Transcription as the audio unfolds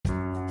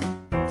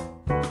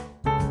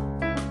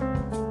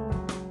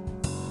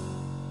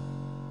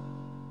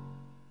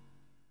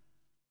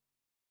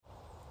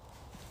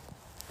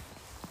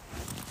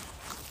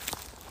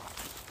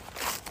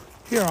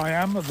Here I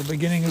am at the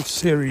beginning of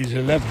Series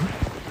 11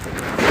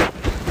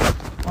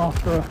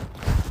 after a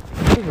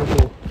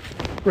considerable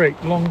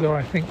break, longer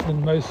I think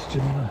than most in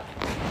the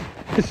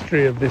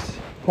history of this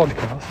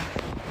podcast.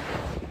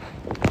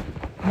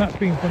 And that's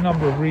been for a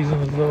number of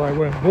reasons that I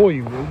won't bore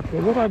you with,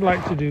 but what I'd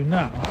like to do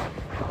now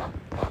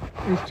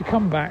is to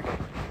come back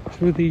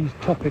to the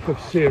topic of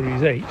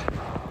Series 8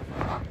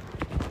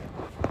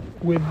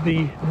 with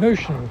the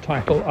notional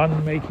title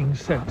Unmaking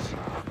Sense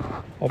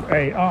of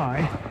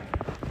AI,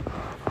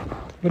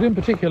 but in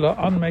particular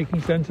Unmaking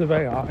Sense of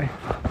AI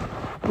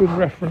with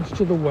reference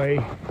to the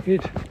way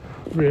it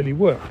really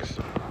works.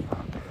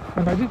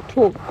 And I did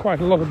talk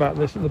quite a lot about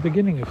this at the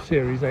beginning of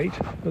Series 8,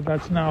 but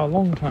that's now a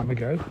long time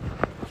ago.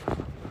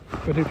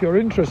 But if you're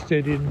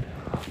interested in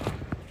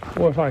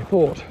what I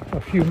thought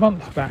a few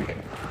months back,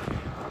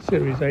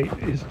 Series 8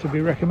 is to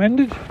be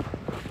recommended.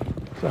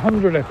 It's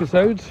 100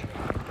 episodes,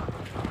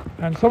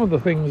 and some of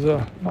the things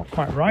are not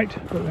quite right,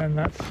 but then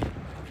that's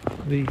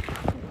the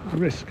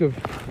risk of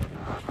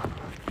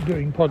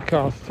doing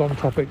podcasts on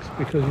topics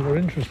because you're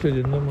interested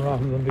in them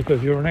rather than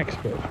because you're an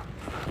expert.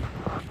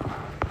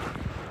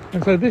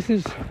 And so this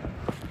is,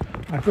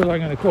 I feel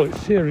I'm going to call it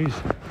Series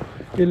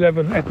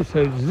 11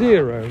 Episode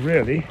 0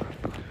 really,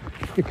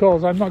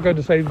 because I'm not going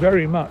to say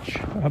very much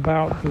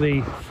about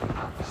the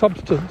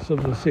substance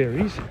of the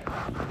series,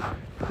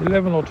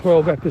 11 or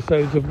 12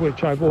 episodes of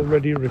which I've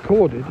already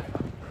recorded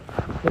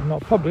but not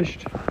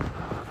published,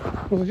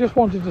 because I just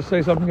wanted to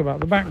say something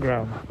about the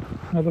background.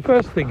 Now the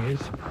first thing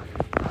is,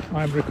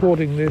 I'm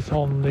recording this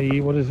on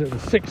the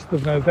 6th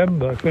of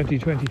November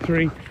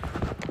 2023.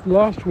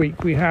 Last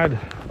week we had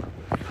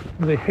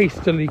the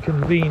hastily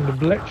convened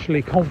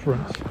Bletchley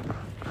conference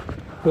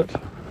that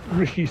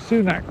Rishi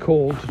Sunak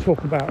called to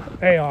talk about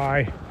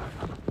AI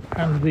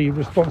and the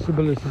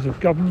responsibilities of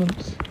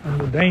governments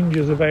and the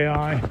dangers of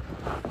AI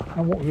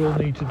and what we all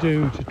need to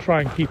do to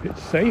try and keep it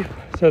safe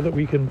so that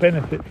we can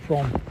benefit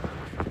from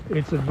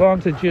its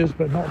advantages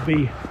but not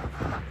be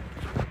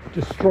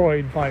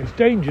destroyed by its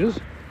dangers.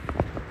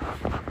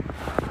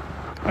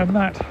 And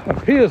that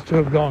appears to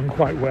have gone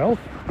quite well.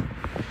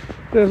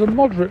 There's a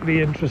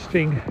moderately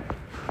interesting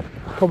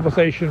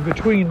conversation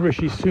between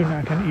Rishi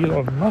Sunak and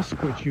Elon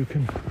Musk, which you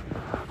can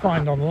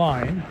find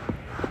online,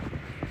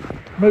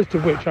 most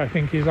of which I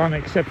think is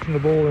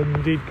unexceptionable and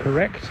indeed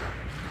correct.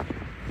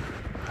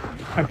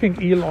 I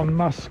think Elon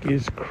Musk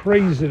is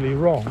crazily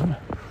wrong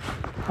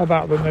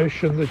about the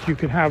notion that you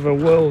could have a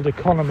world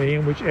economy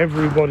in which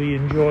everybody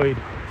enjoyed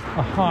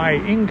a high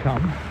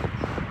income,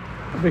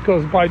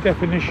 because by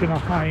definition a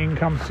high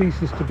income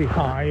ceases to be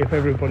high if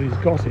everybody's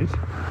got it,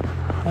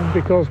 and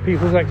because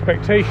people's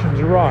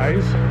expectations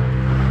rise.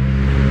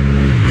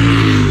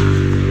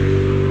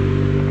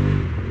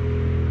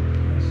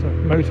 It's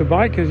a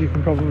motorbike, as you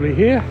can probably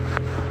hear.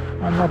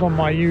 I'm not on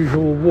my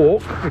usual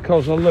walk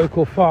because a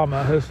local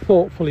farmer has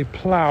thoughtfully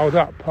ploughed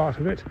up part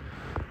of it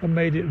and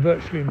made it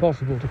virtually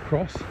impossible to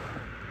cross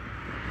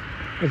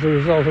as a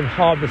result of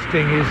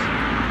harvesting his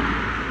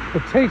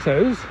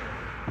potatoes.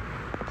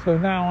 So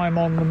now I'm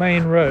on the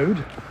main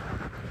road,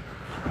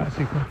 as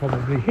you can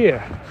probably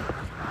hear.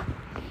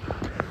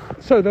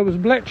 So there was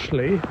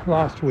Bletchley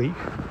last week,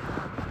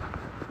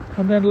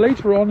 and then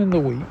later on in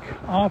the week,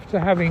 after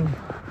having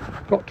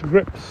got to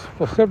grips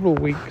for several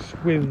weeks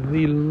with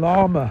the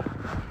Llama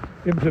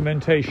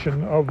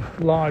implementation of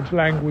large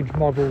language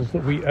models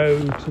that we owe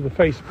to the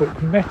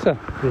Facebook Meta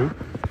group,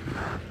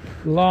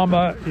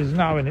 Llama is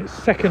now in its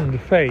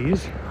second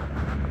phase,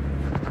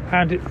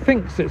 and it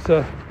thinks it's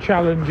a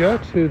challenger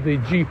to the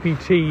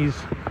GPTs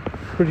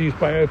produced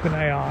by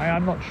OpenAI.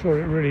 I'm not sure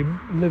it really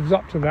lives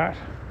up to that,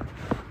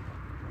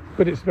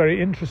 but it's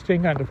very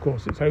interesting, and of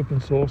course it's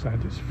open source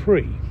and it's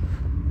free.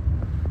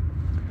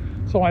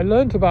 So I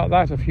learnt about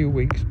that a few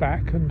weeks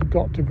back and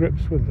got to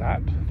grips with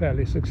that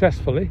fairly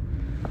successfully,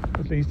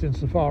 at least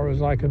insofar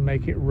as I can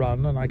make it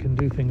run and I can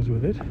do things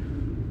with it.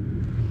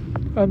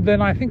 And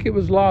then I think it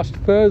was last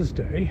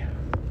Thursday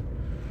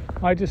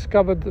I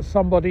discovered that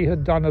somebody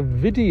had done a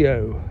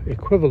video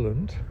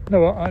equivalent.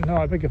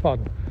 I beg your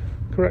pardon.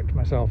 Correct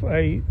myself.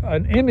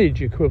 An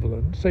image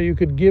equivalent, so you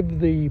could give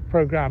the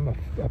program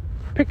a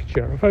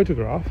picture, a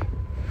photograph,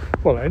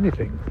 well,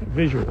 anything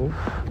visual,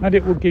 and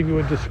it would give you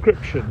a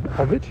description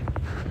of it.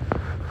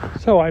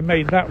 So I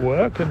made that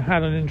work and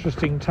had an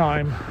interesting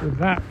time with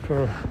that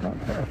for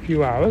a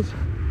few hours.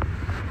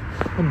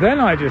 And then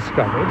I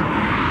discovered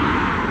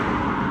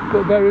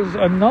that there is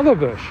another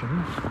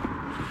version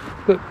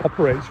that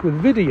operates with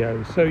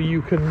video, so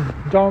you can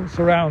dance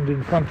around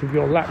in front of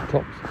your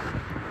laptop's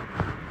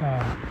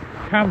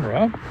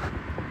camera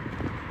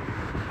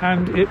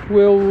and it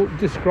will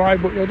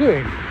describe what you're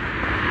doing.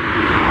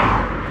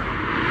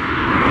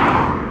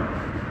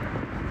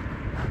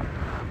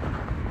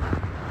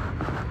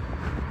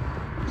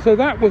 So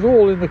that was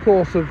all in the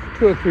course of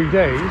 2 or 3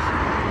 days,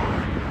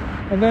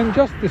 and then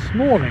just this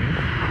morning,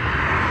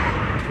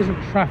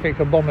 isn't traffic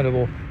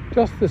abominable?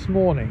 Just this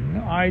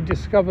morning I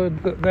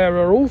discovered that there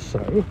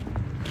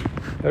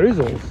is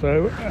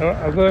also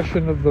a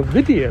version of the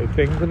video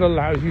thing that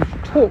allows you to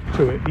talk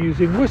to it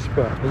using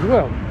Whisper as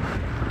well.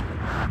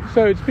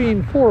 So it's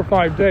been 4 or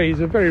 5 days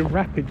of very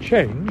rapid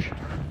change,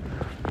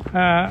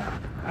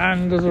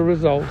 and as a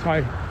result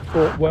I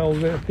thought, well,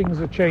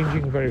 things are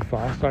changing very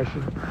fast, I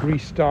should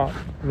restart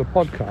the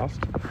podcast.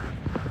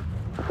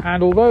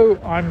 And although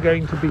I'm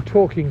going to be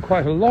talking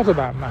quite a lot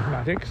about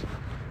mathematics,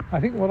 I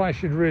think what I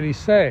should really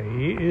say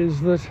is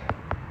that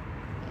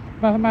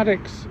the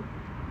mathematics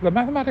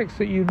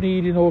that you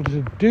need in order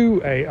to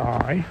do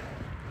AI,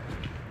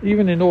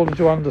 even in order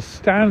to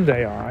understand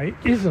AI,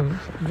 isn't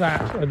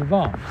that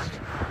advanced.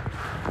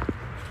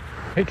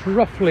 It's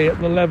roughly at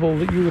the level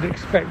that you would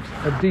expect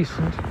a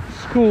decent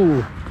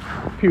school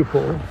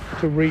pupil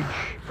to reach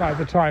by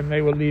the time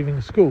they were leaving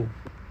school.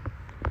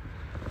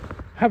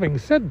 Having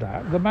said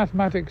that, the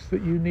mathematics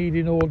that you need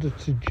in order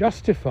to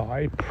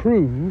justify,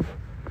 prove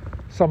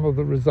some of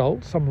the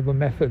results, some of the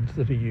methods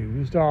that are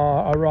used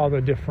are a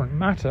rather different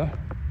matter,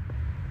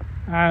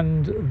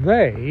 and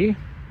they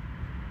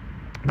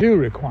do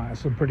require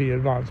some pretty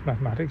advanced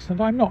mathematics, and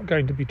I'm not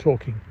going to be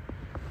talking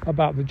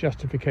about the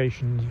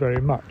justifications very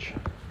much.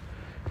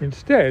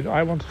 Instead,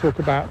 I want to talk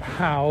about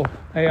how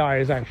AI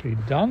is actually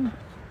done,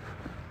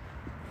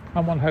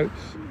 and one hopes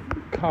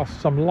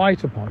cast some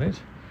light upon it,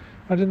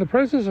 and in the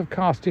process of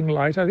casting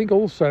light, I think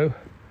also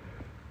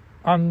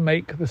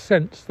unmake the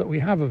sense that we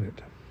have of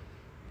it.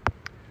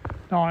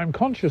 Now, I'm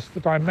conscious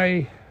that I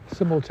may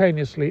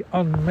simultaneously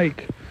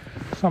unmake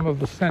some of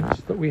the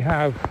sense that we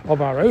have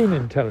of our own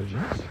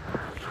intelligence,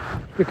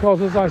 because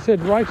as I said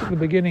right at the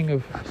beginning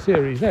of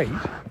Series 8,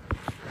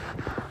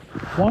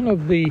 one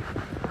of the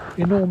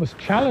enormous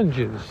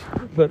challenges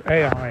that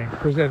AI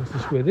presents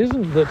us with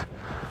isn't that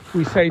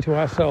we say to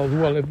ourselves,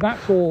 well, if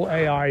that's all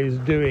AI is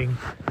doing,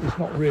 it's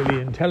not really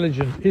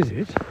intelligent, is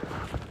it?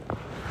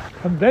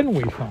 And then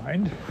we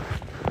find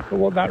that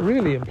what that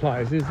really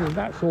implies is that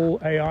that's all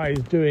AI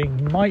is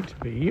doing might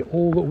be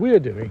all that we're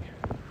doing,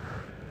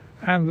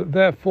 and that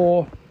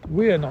therefore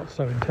we're not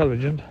so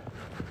intelligent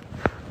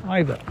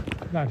either.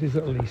 That is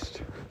at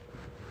least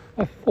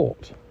a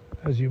thought,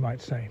 as you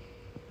might say.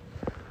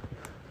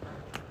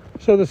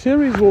 So the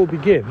series will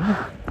begin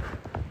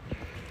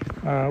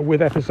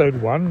with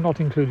episode 1, not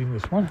including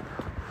this one.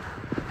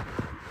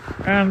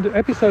 And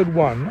episode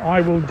 1 I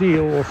will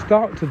deal, or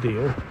start to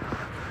deal,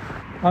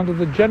 under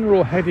the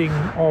general heading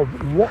of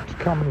what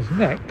comes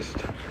next,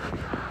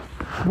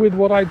 with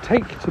what I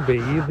take to be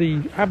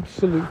the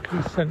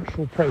absolutely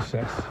central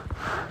process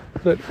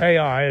that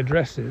AI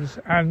addresses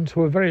and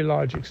to a very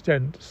large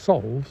extent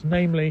solves,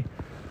 namely,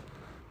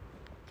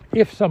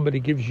 if somebody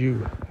gives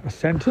you a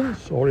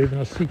sentence or even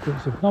a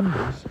sequence of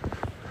numbers,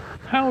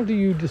 how do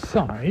you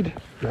decide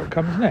what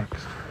comes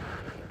next?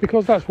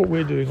 Because that's what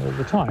we're doing all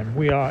the time.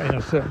 We are in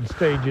a certain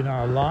stage in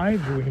our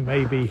lives. We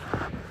may be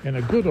in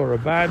a good or a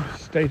bad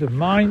state of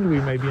mind.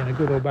 We may be in a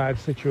good or bad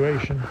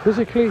situation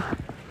physically,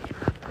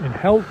 in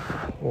health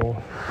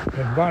or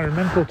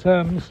environmental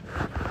terms.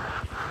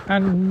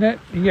 And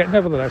yet,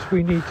 nevertheless,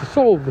 we need to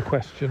solve the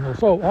question,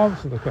 or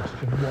answer the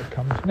question, what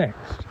comes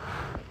next?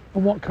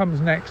 And what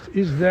comes next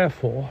is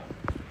therefore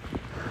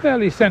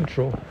fairly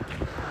central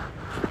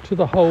to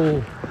the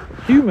whole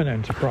human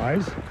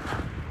enterprise,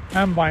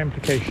 and by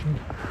implication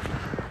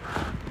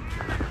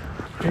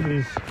it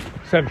is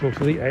central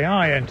to the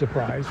AI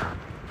enterprise,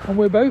 and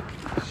we're both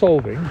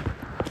solving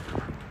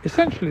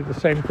essentially the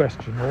same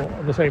question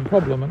or the same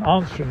problem and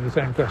answering the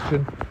same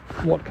question,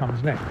 what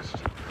comes next?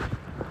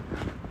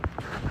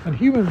 And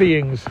human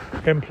beings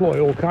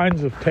employ all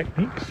kinds of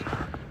techniques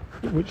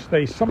which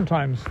they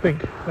sometimes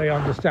think they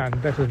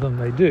understand better than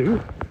they do,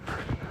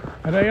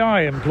 and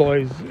AI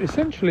employs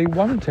essentially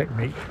one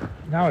technique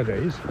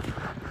nowadays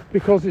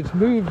because it's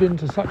moved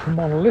into such a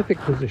monolithic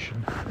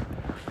position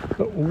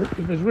that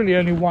there's really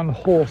only one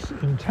horse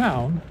in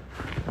town,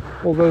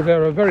 although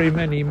there are very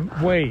many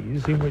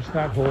ways in which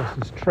that horse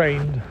is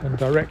trained and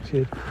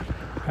directed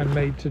and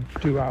made to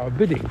do our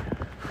bidding.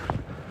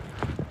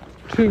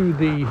 To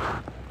the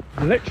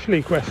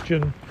Bletchley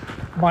question,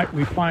 might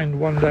we find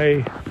one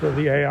day that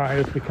the AI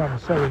has become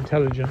so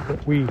intelligent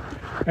that we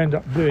end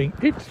up doing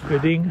its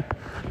bidding?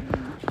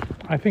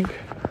 I think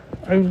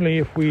only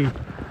if we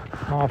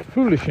are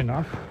foolish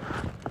enough,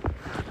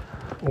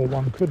 or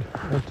one could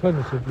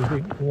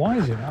alternatively be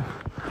wise enough,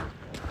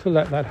 to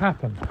let that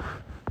happen.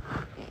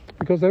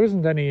 Because there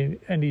isn't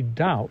any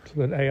doubt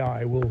that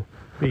AI will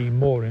be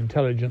more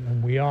intelligent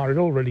than we are. It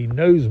already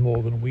knows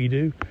more than we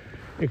do.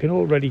 It can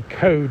already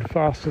code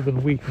faster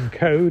than we can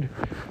code.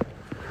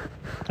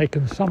 It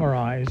can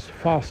summarize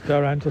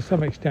faster and to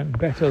some extent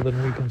better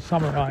than we can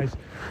summarize.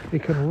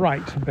 It can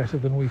write better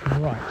than we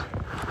can write.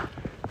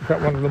 In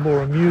fact, one of the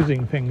more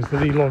amusing things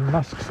that Elon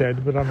Musk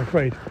said, but I'm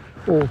afraid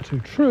all too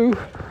true,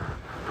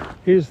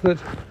 is that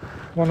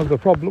one of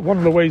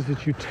the ways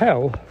that you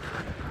tell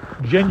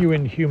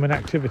genuine human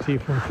activity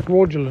from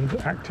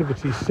fraudulent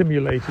activity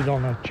simulated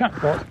on a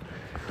chatbot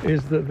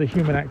is that the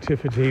human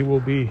activity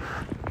will be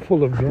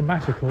full of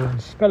grammatical and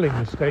spelling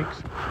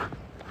mistakes,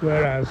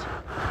 whereas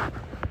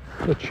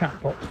the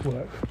chatbot's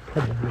work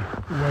probably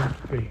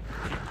won't be.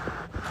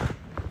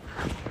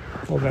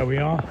 Well, there we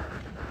are.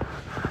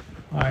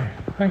 I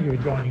thank you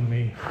for joining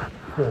me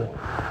for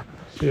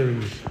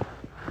Series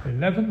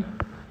 11.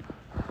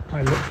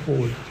 I look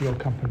forward to your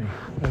company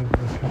over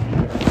the coming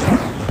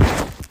year.